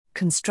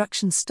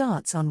construction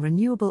starts on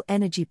renewable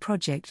energy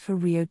project for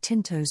Rio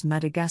Tinto's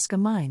Madagascar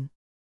mine.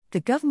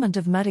 The government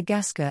of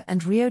Madagascar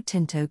and Rio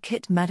Tinto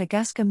Kit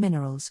Madagascar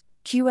Minerals,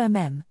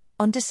 QMM,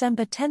 on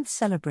December 10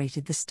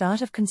 celebrated the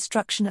start of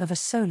construction of a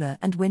solar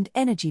and wind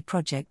energy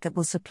project that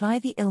will supply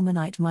the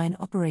ilmenite mine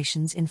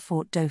operations in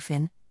Fort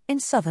Dauphin, in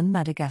southern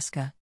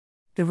Madagascar.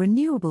 The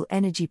renewable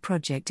energy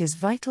project is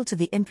vital to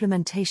the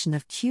implementation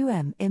of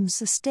QMM's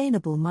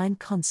sustainable mine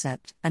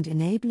concept and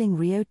enabling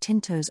Rio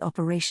Tinto's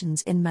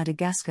operations in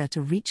Madagascar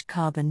to reach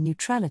carbon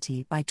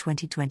neutrality by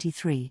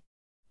 2023.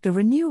 The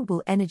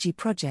renewable energy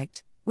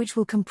project, which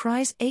will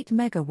comprise 8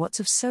 megawatts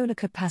of solar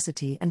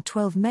capacity and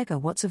 12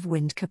 megawatts of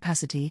wind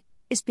capacity,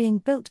 is being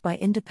built by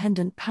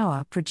independent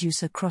power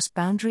producer Cross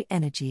Boundary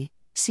Energy,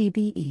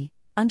 CBE,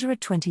 under a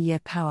 20-year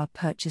power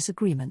purchase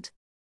agreement.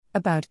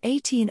 About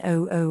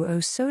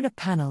 18,000 solar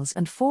panels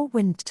and 4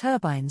 wind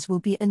turbines will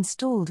be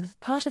installed as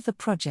part of the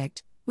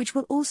project, which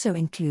will also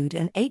include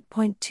an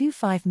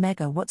 8.25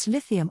 megawatts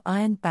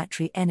lithium-ion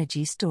battery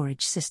energy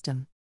storage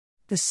system.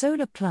 The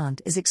solar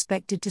plant is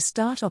expected to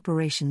start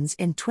operations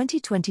in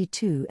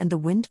 2022 and the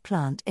wind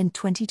plant in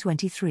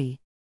 2023.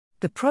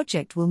 The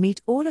project will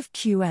meet all of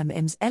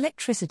QMM's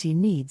electricity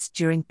needs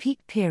during peak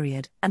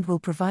period and will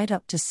provide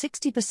up to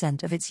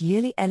 60% of its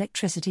yearly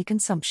electricity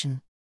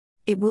consumption.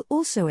 It will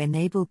also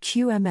enable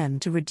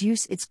QMM to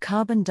reduce its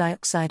carbon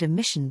dioxide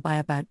emission by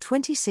about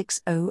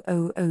 26,000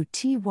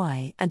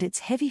 Ty and its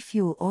heavy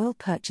fuel oil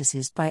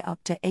purchases by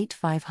up to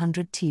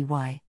 8,500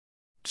 Ty.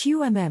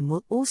 QMM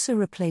will also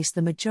replace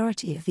the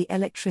majority of the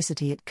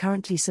electricity it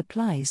currently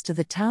supplies to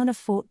the town of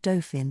Fort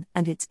Dauphin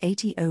and its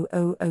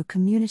 80,000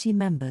 community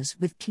members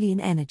with clean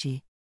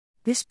energy.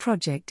 This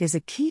project is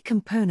a key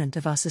component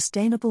of our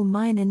Sustainable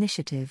Mine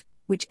initiative,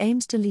 which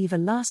aims to leave a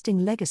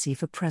lasting legacy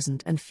for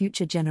present and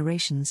future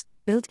generations,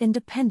 built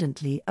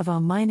independently of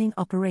our mining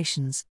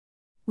operations.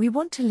 We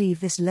want to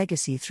leave this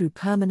legacy through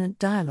permanent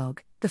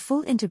dialogue, the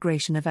full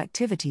integration of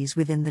activities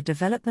within the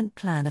development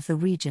plan of the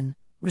region,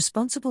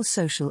 responsible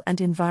social and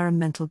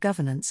environmental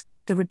governance,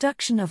 the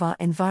reduction of our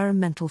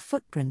environmental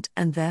footprint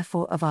and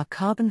therefore of our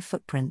carbon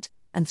footprint,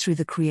 and through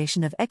the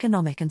creation of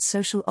economic and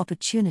social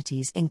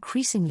opportunities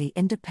increasingly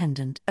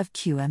independent of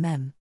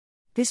QMM.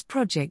 This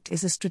project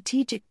is a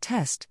strategic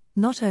test,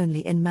 not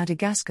only in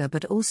Madagascar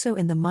but also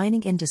in the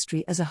mining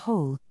industry as a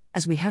whole,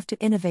 as we have to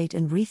innovate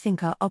and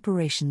rethink our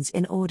operations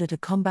in order to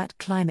combat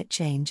climate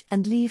change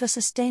and leave a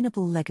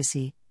sustainable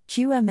legacy,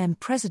 QMM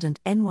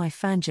President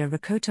Fanja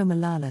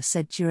Rakotomalala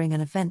said during an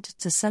event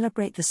to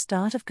celebrate the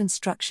start of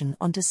construction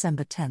on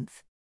December 10.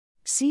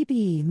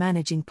 CBE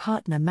Managing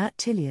Partner Matt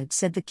Tilliard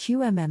said the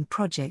QMM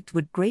project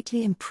would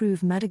greatly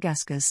improve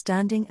Madagascar's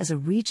standing as a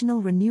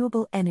regional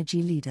renewable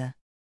energy leader.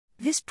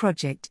 This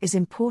project is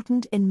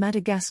important in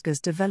Madagascar's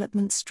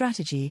development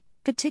strategy,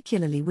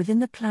 particularly within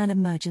the Plan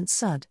Emergent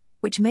Sud,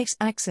 which makes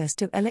access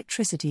to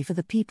electricity for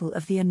the people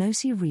of the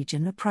Anosi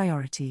region a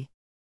priority.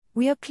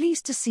 We are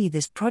pleased to see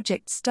this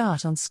project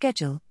start on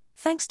schedule,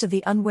 thanks to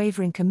the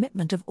unwavering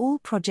commitment of all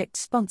project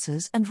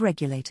sponsors and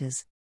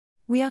regulators.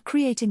 We are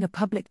creating a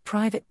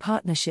public-private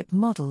partnership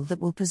model that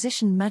will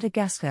position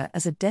Madagascar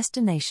as a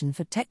destination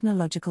for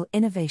technological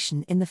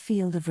innovation in the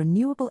field of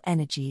renewable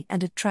energy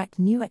and attract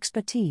new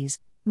expertise,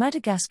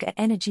 Madagascar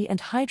Energy and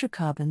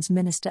Hydrocarbons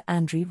Minister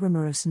Andry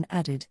Ramurosen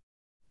added.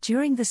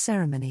 During the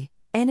ceremony,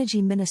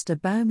 Energy Minister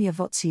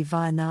Baumiavotsi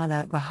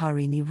Vainala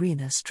Raharini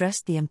Rina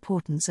stressed the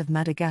importance of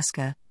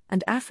Madagascar,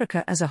 and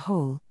Africa as a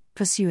whole,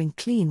 pursuing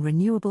clean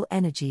renewable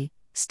energy,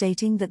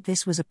 stating that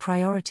this was a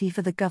priority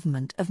for the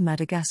government of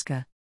Madagascar.